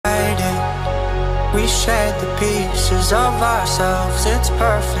We shared the pieces of ourselves, it's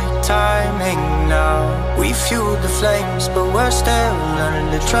perfect timing now. We fueled the flames, but we're still learning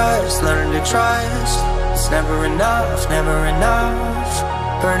to trust, learning to trust. It's never enough, never enough.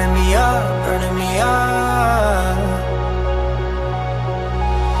 Burning me up, burning me up.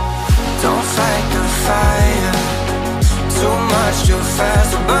 Don't fight the fire, too much too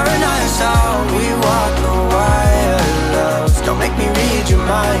fast will burn us out. We walk the wire, love. Don't make me read your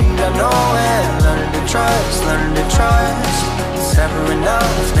mind, I know it. Learning to trust, learning to trust. It's never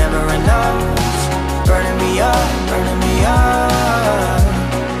enough, never enough. Burning me up, burning me up.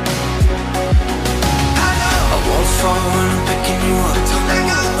 I won't fall when I'm picking you up.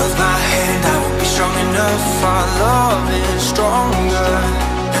 Of my hand, I won't be strong enough. Our love is stronger,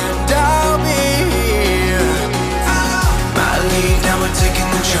 and I'll be here. My lead, now we're taking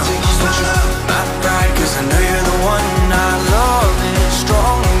the jump. My pride, cause I know you're the one. Our love is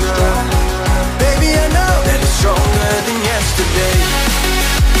stronger. Baby, I know that it's stronger than yesterday.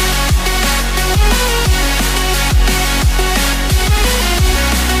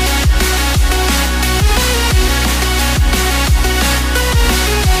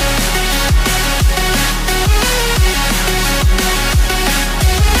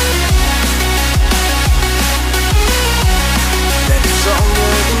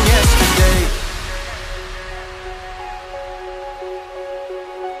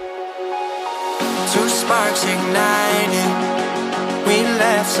 Two sparks ignited. We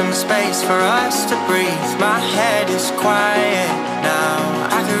left some space for us to breathe. My head is quiet now.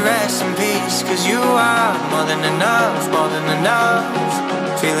 I can rest in peace, cause you are more than enough, more than enough.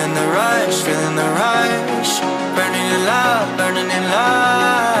 Feeling the rush, feeling the rush. Burning in love, burning in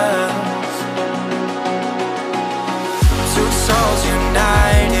love. Two souls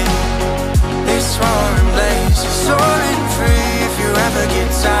united. This roaring blaze is soaring free. If you ever get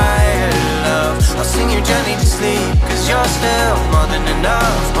tired, love, I'll sing you gently to sleep, cause you're still more than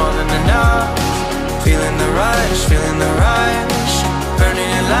enough, more than enough. Feeling the rush, feeling the rush.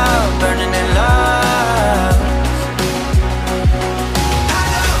 Burning in love, burning in love.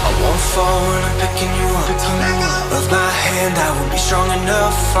 I won't fall when I'm picking you up. Of my hand, I won't be strong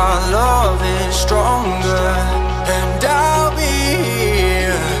enough. Our love is stronger, and I'll be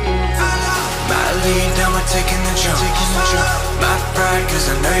here. My lead, now we're taking the jump. My pride, cause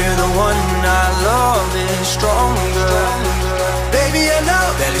I know you're the one. Our love is stronger. Baby, I know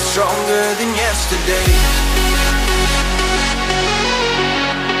that it's stronger than yesterday.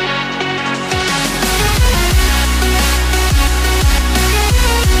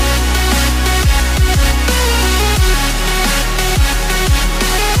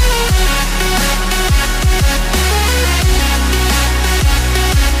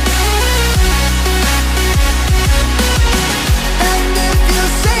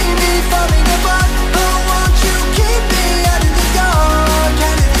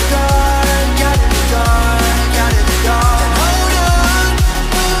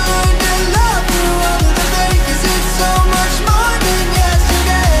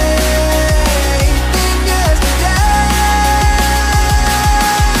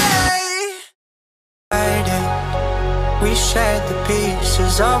 We shared the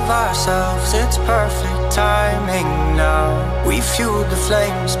pieces of ourselves, it's perfect timing now. We fueled the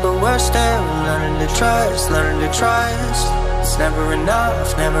flames, but we're still learning to trust, learning to trust. It's never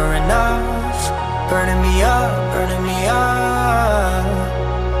enough, never enough. Burning me up, burning me up.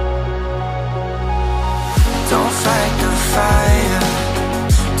 Don't fight the fire,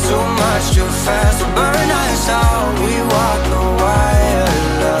 too much too fast will burn us out. We walk the wire,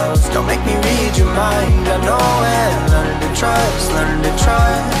 love. Don't make me read your mind, I know it. Learning to trust, learning to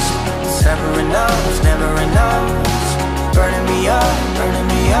trust. It's never enough, never enough. Burning me up, burning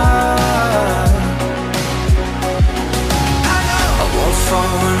me up. I won't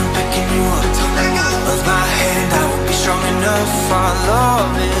fall when I'm picking you up. Of my hand, I won't be strong enough. Our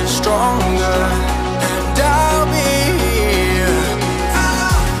love is stronger, and I'll be here.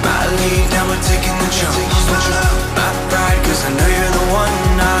 My lead, now we're taking the jump. My pride, cause I know you're the one.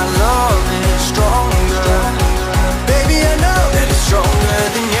 Our love is stronger. Baby, I know that it's stronger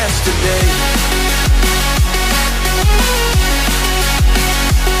than yesterday.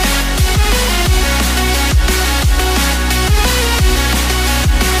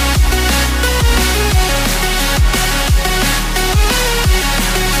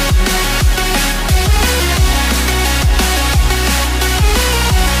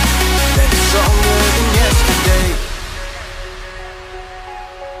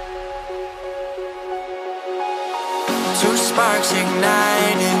 Two sparks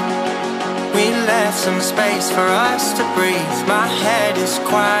ignited. We left some space for us to breathe. My head is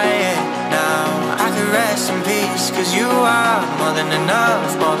quiet now. I rest in peace, 'cause you are more than enough,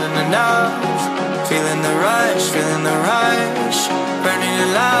 more than enough. Feeling the rush, feeling the rush. Burning in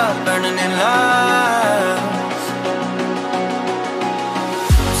love, burning in love.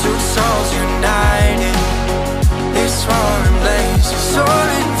 Two souls united, this roaring blaze is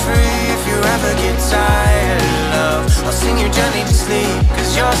soaring free. If you ever get tired of love, I'll sing you gently to sleep,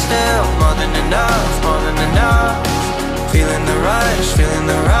 'cause you're still more than enough, more than enough. Feeling the rush, feeling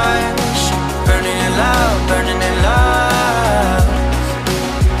the rush. Burning in love, burning in love.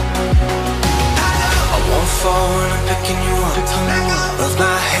 I won't fall when I'm picking you up. Of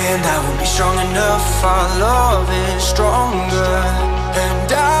my hand, I will be strong enough. Our love is stronger, and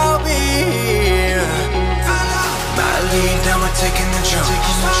I'll be here. My lead, now we're taking the jump.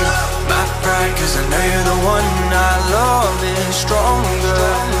 My pride, 'cause I know you're the one. Our love is stronger.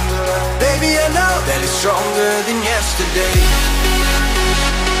 Baby, I know that it's stronger than yesterday.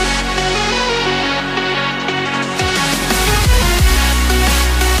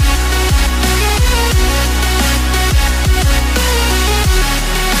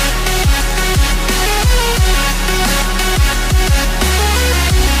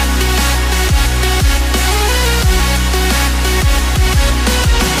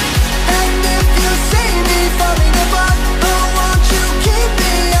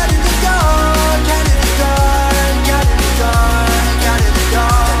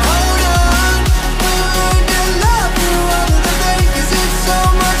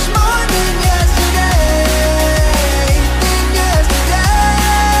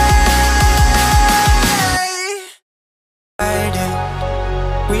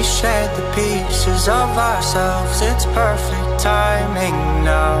 We shared the pieces of ourselves, it's perfect timing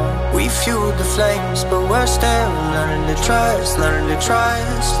now. We fueled the flames, but we're still learning to trust, learning to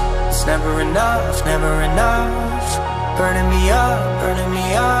trust. It's never enough, never enough. Burning me up, burning me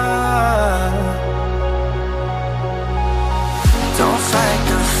up. Don't fight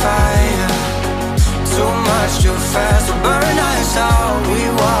the fire, too much too fast will burn us out. We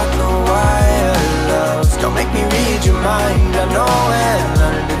walk the wire, love. Don't make me read your mind, I know it.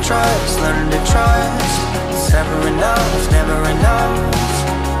 Learning to trust, learning to trust. It's never enough, never enough.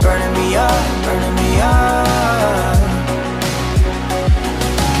 Burning me up, burning me up.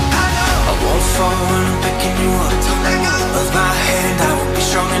 I won't fall when I'm picking you up. Of my hand, I will be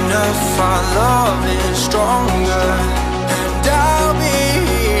strong enough. Our love is stronger, and I'll be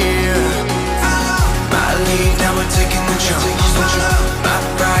here. My lead, now we're taking the jump. My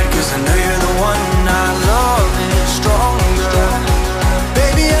pride, 'cause I know you're the one. Our love is stronger.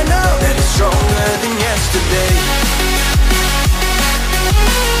 Baby, I know that it's stronger than yesterday.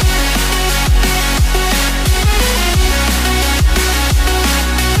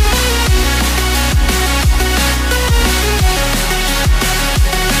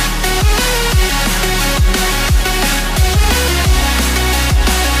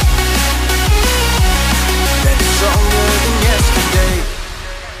 That it's stronger than yesterday.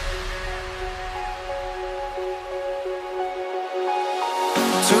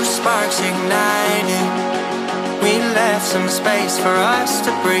 Two sparks ignited. We left some space for us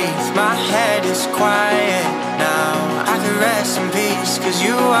to breathe. My head is quiet now. I can rest in peace, 'cause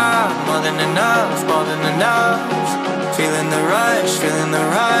you are more than enough, more than enough. Feeling the rush, feeling the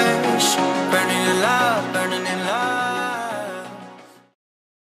rush.